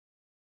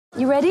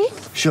You ready?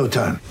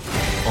 Showtime.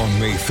 On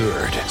May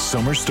 3rd,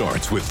 summer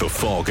starts with The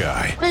Fall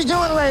Guy. Let's do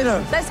it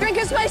later. Let's drink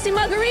a spicy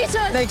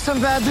margarita. Make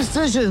some bad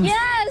decisions.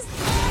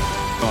 Yes!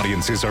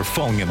 Audiences are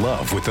falling in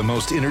love with the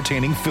most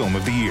entertaining film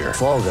of the year.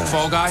 Fall Guy.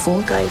 Fall Guy?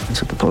 Fall Guy.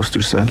 That's what the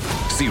poster said.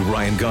 See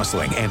Ryan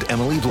Gosling and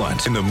Emily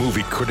Blunt in the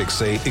movie critics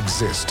say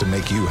exists to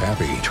make you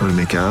happy. Trying to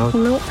make it out?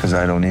 Nope. Because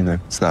I don't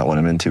either. It's not what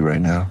I'm into right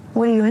now.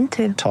 What are you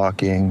into?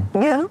 Talking.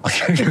 Yeah.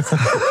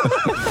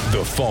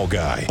 The Fall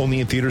Guy.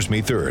 Only in theaters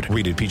May 3rd.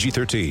 Rated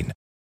PG-13.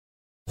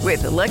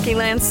 With the Lucky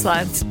Land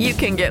Slots, you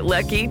can get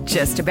lucky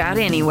just about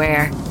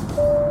anywhere.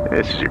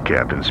 This is your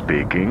captain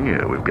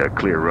speaking. We've got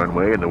clear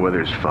runway and the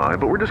weather's fine,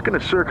 but we're just going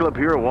to circle up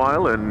here a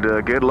while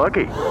and get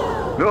lucky.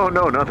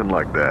 No, nothing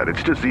like that.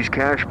 It's just these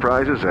cash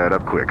prizes add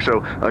up quick. So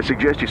I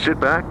suggest you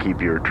sit back,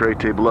 keep your tray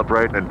table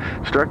upright, and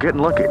start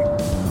getting lucky.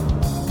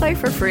 Play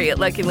for free at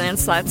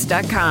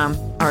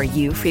LuckyLandSlots.com. Are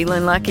you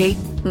feeling lucky?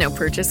 No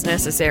purchase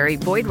necessary.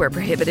 Void where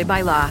prohibited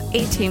by law.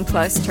 18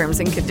 plus terms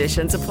and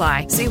conditions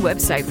apply. See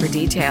website for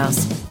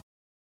details.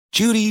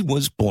 Judy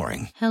was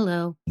boring.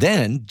 Hello.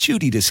 Then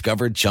Judy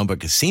discovered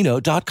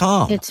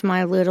ChumbaCasino.com. It's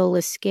my little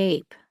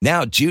escape.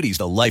 Now Judy's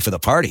the life of the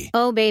party.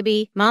 Oh,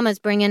 baby, mama's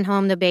bringing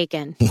home the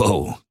bacon.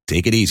 Whoa,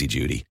 take it easy,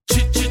 Judy.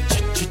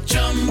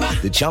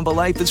 The Chumba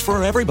life is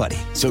for everybody.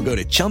 So go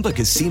to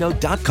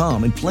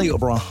ChumbaCasino.com and play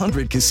over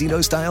 100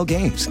 casino-style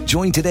games.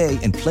 Join today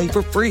and play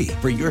for free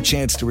for your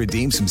chance to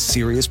redeem some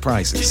serious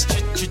prizes.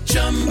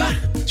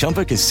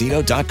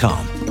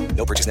 ChumbaCasino.com.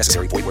 No purchase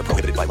necessary. Void where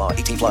prohibited by law.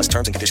 18 plus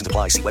terms and conditions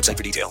apply. See website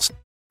for details.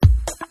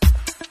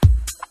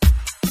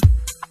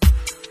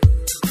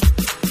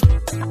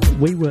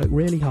 We work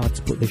really hard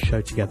to put this show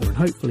together and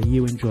hopefully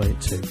you enjoy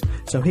it too.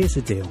 So here's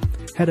the deal.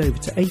 Head over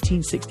to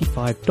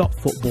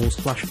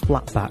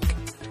 1865.football/flatback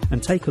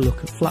and take a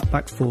look at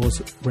Flatback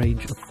 4's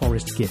range of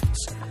Forest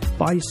gifts.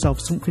 Buy yourself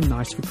something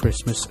nice for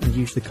Christmas and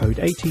use the code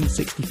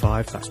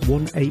 1865, that's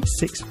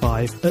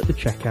 1865 at the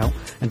checkout,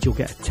 and you'll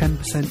get a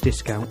 10%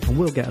 discount and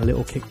we'll get a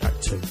little kickback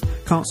too.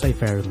 Can't say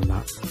fairer than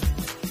that.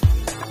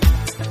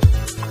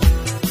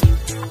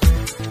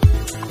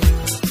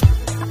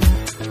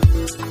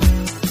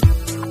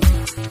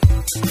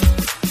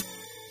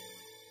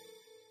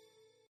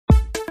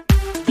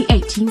 The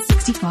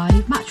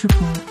 1865 Match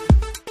Report.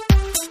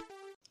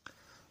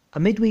 A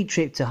midweek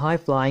trip to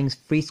high-flying,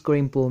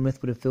 free-scoring Bournemouth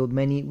would have filled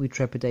many with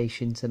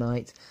trepidation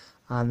tonight,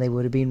 and they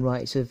would have been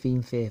right to have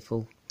been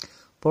fearful.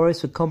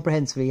 Forest were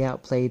comprehensively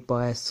outplayed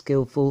by a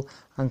skillful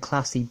and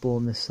classy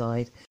Bournemouth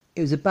side.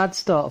 It was a bad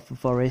start for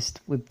Forest,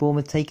 with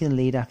Bournemouth taking the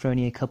lead after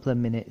only a couple of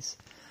minutes.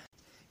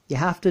 You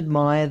have to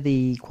admire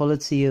the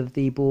quality of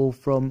the ball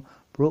from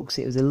Brooks.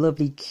 It was a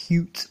lovely,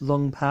 cute,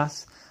 long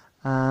pass,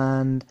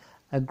 and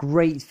a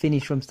great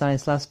finish from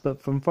Stanislas, but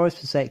from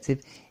Forest's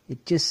perspective,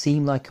 it just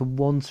seemed like a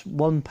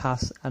one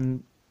pass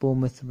and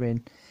Bournemouth were in.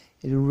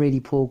 It was a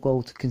really poor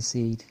goal to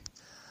concede.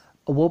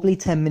 A wobbly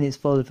 10 minutes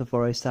followed for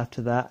Forest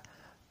after that,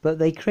 but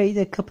they created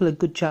a couple of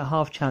good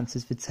half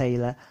chances for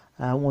Taylor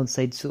once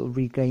they'd sort of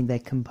regained their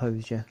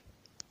composure.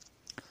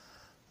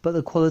 But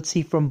the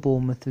quality from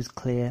Bournemouth was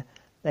clear.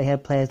 They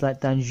had players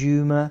like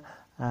Danjuma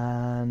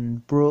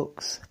and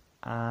Brooks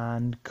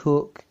and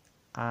Cook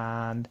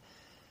and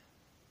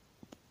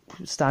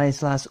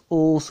Stanislas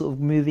all sort of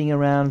moving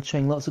around,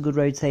 showing lots of good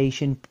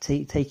rotation,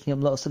 taking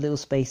up lots of little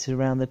spaces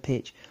around the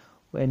pitch,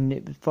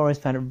 when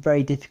Forest found it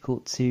very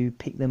difficult to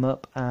pick them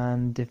up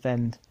and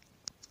defend.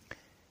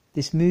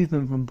 This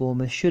movement from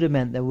Bournemouth should have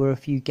meant there were a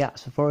few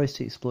gaps for Forest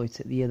to exploit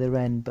at the other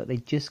end, but they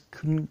just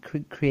couldn't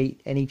create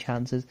any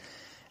chances,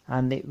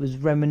 and it was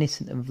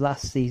reminiscent of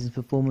last season's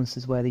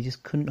performances where they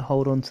just couldn't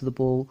hold on to the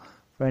ball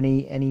for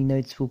any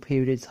noticeable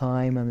period of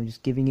time, and they were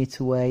just giving it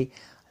away.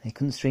 They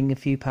couldn't string a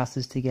few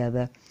passes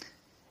together.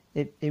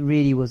 It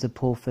really was a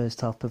poor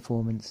first half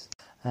performance.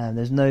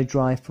 There's no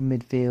drive from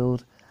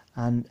midfield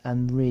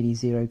and really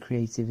zero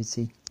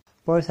creativity.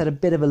 Forest had a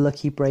bit of a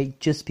lucky break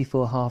just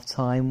before half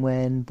time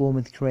when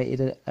Bournemouth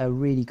created a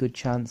really good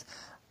chance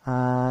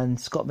and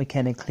Scott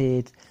McKenna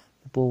cleared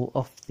the ball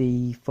off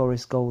the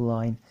Forest goal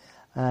line.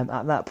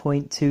 At that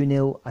point,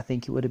 2-0, I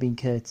think it would have been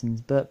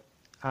curtains. But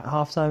at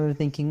half time we were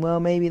thinking, well,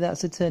 maybe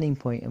that's a turning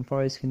point and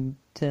Forest can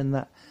turn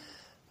that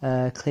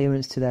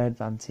clearance to their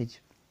advantage.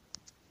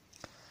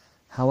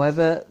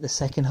 However, the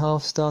second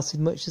half started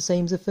much the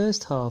same as the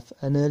first half,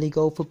 an early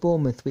goal for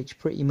Bournemouth which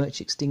pretty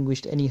much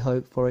extinguished any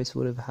hope Forest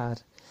would have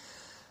had.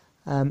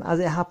 As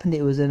it happened,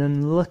 it was an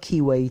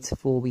unlucky way to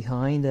fall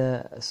behind,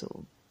 a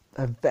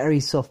very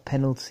soft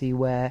penalty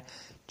where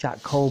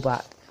Jack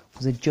Colback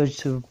was adjudged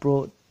to have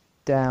brought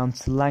down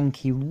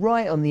Solanke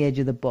right on the edge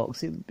of the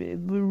box. It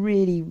was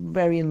really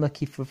very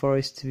unlucky for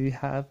Forest to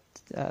have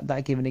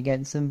that given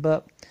against them,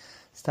 but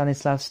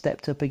Stanislas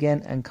stepped up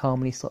again and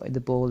calmly slotted the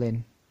ball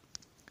in.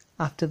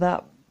 After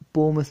that,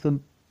 Bournemouth were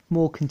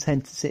more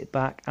content to sit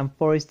back and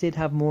Forest did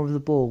have more of the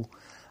ball.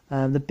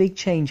 The big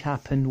change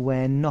happened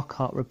when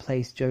Knockaert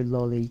replaced Joe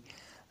Lolly.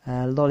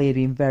 Lolly had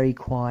been very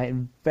quiet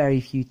and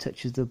very few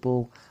touches of the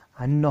ball,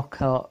 and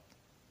Knockaert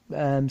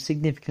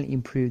significantly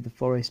improved the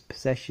Forest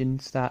possession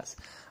stats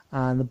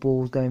and the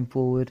balls going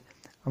forward,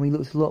 and we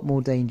looked a lot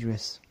more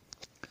dangerous.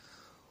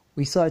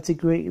 We started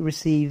to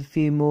receive a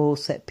few more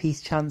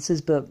set-piece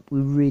chances, but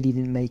we really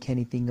didn't make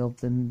anything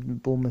of them.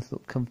 Bournemouth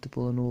looked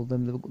comfortable in all of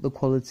them. The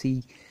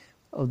quality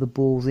of the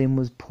balls in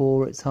was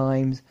poor at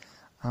times,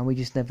 and we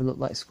just never looked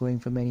like scoring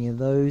from any of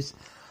those.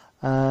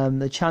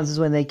 The chances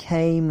when they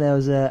came, there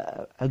was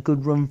a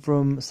good run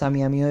from Sammy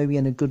Amiobi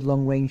and a good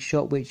long-range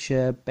shot, which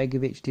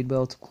Begovic did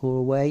well to claw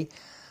away.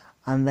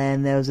 And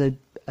then there was a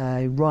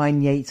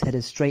Ryan Yates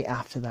header straight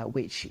after that,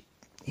 which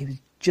it was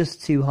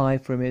just too high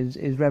for him.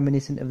 It was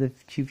reminiscent of the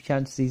few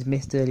chances he's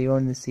missed earlier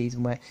on in the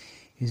season, where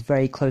he was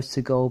very close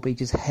to goal, but he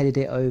just headed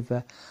it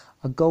over.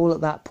 A goal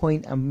at that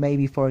point, and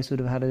maybe Forest would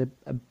have had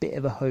a bit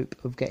of a hope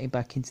of getting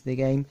back into the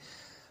game.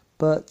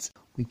 But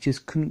we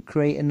just couldn't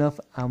create enough,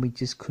 and we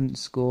just couldn't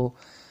score.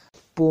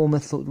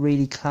 Bournemouth looked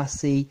really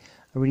classy,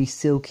 a really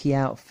silky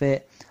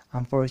outfit,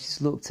 and Forest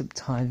just looked at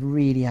times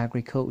really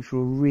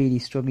agricultural, really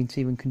struggling to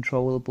even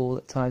control the ball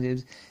at times. It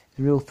was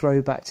a real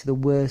throwback to the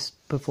worst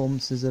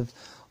performances of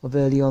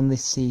early on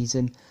this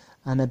season,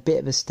 and a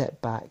bit of a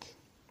step back.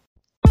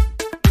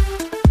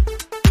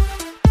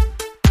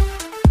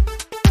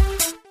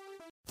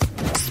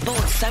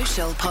 Sports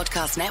Social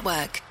Podcast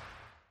Network.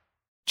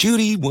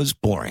 Judy was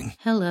boring.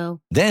 Hello.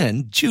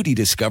 Then Judy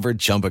discovered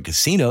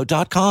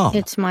ChumbaCasino.com.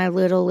 It's my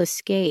little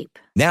escape.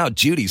 Now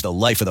Judy's the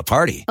life of the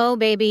party. Oh,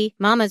 baby,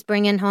 mama's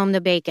bringing home the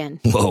bacon.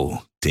 Whoa,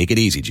 take it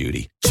easy,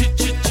 Judy.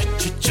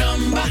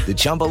 The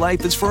Chumba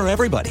life is for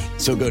everybody.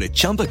 So go to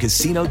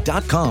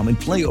ChumbaCasino.com and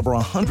play over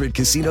 100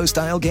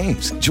 casino-style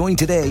games. Join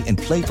today and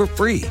play for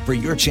free for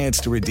your chance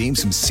to redeem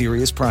some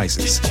serious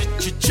prizes.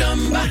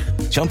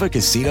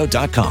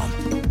 ChumbaCasino.com.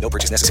 No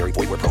purchase necessary.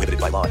 Void where prohibited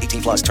by law.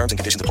 18+ terms and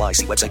conditions apply.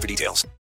 See website for details.